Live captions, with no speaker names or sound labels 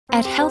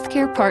At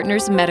Healthcare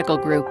Partners Medical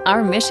Group,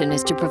 our mission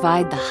is to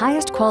provide the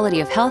highest quality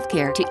of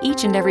healthcare to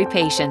each and every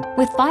patient.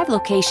 With 5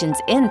 locations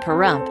in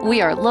Pahrump, we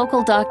are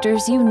local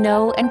doctors you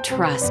know and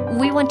trust.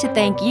 We want to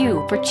thank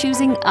you for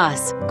choosing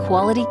us.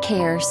 Quality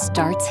care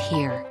starts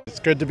here.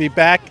 It's good to be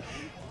back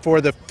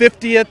for the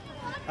 50th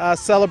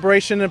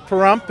celebration of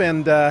Pahrump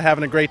and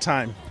having a great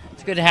time.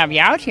 It's good to have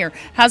you out here.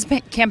 How's the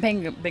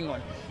campaign been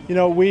going? You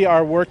know, we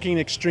are working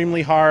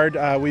extremely hard.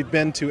 We've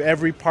been to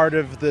every part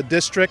of the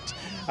district.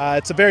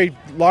 It's a very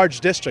large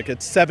district.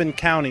 It's 7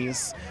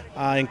 counties,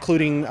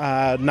 including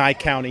Nye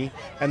County.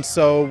 And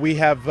so we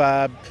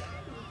have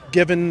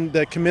given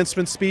the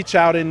commencement speech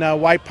out in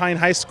White Pine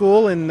High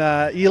School in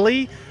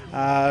Ely,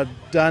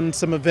 done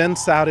some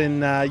events out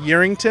in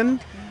Yerington,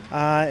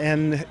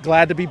 and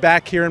glad to be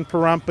back here in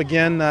Pahrump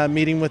again,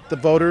 meeting with the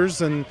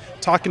voters and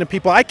talking to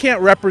people. I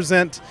can't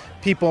represent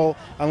people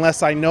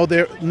unless I know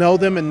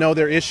them and know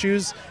their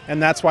issues,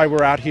 and that's why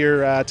we're out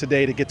here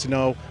today, to get to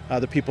know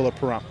the people of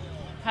Pahrump.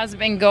 How's it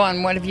been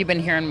going? What have you been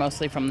hearing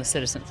mostly from the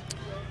citizens?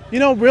 You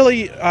know,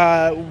 really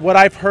what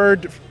I've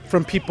heard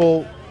from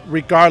people,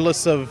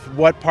 regardless of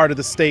what part of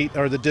the state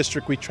or the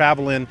district we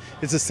travel in,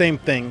 is the same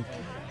thing.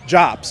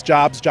 Jobs,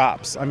 jobs,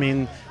 jobs. I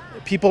mean,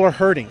 people are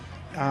hurting.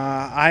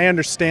 I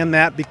understand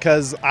that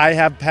because I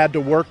have had to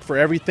work for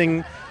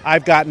everything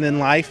I've gotten in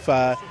life.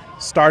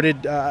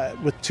 Started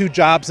with 2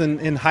 jobs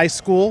in high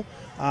school,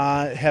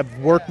 have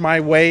worked my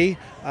way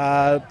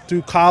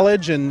through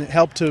college and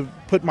helped to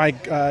put my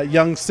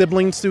young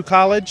siblings through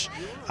college.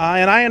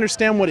 And I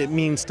understand what it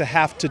means to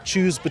have to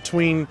choose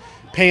between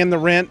paying the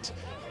rent,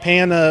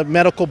 paying a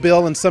medical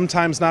bill, and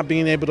sometimes not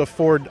being able to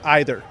afford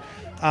either.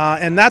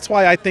 And that's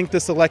why I think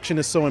this election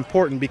is so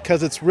important,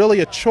 because it's really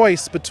a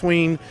choice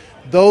between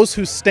those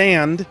who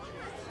stand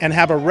and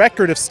have a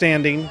record of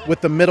standing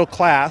with the middle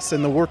class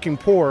and the working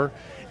poor,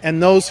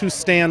 and those who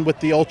stand with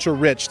the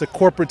ultra-rich, the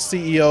corporate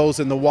CEOs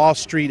and the Wall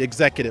Street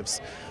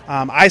executives.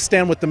 I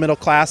stand with the middle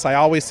class. I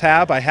always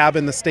have. I have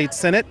in the state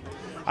Senate.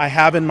 I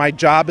have in my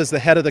job as the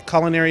head of the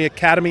Culinary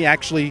Academy,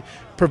 actually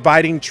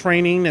providing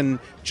training and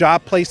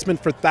job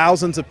placement for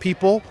thousands of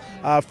people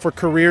for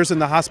careers in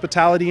the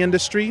hospitality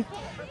industry.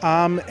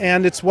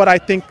 And it's what I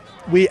think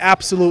we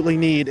absolutely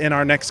need in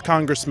our next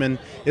congressman,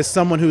 is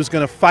someone who's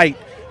going to fight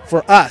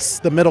for us,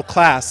 the middle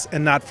class,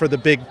 and not for the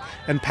big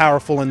and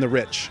powerful and the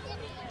rich.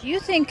 Do you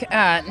think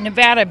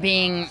Nevada,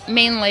 being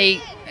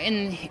mainly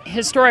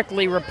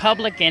historically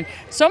Republican,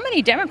 so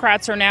many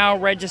Democrats are now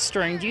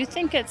registering. Do you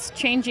think it's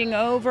changing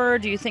over?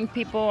 Do you think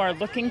people are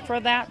looking for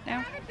that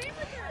now?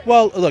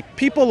 Well, look,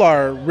 people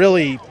are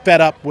really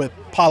fed up with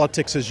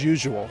politics as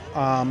usual.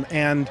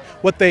 And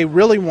what they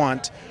really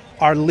want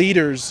are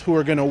leaders who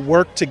are going to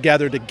work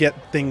together to get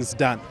things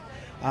done.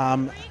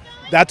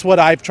 That's what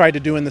I've tried to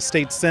do in the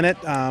state Senate.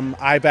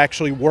 I've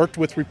actually worked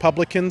with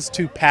Republicans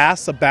to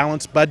pass a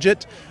balanced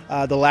budget.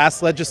 The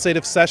last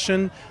legislative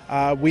session,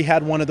 we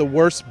had one of the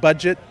worst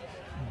budget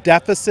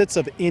deficits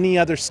of any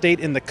other state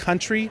in the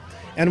country,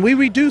 and we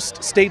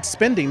reduced state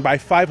spending by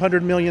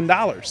 $500 million.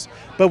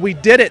 But we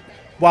did it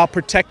while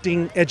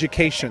protecting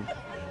education,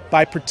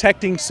 by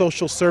protecting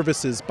social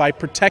services, by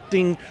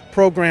protecting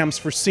programs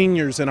for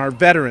seniors and our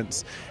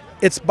veterans.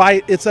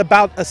 It's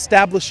about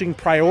establishing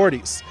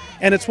priorities,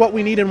 and it's what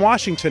we need in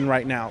Washington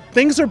right now.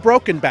 Things are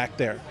broken back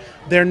there.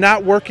 They're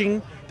not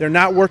working. They're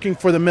not working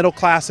for the middle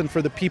class and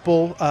for the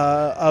people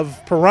of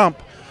Pahrump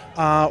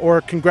or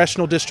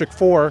Congressional District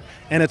 4,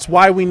 and it's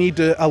why we need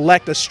to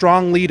elect a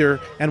strong leader,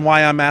 and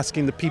why I'm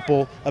asking the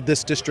people of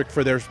this district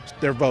for their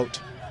vote.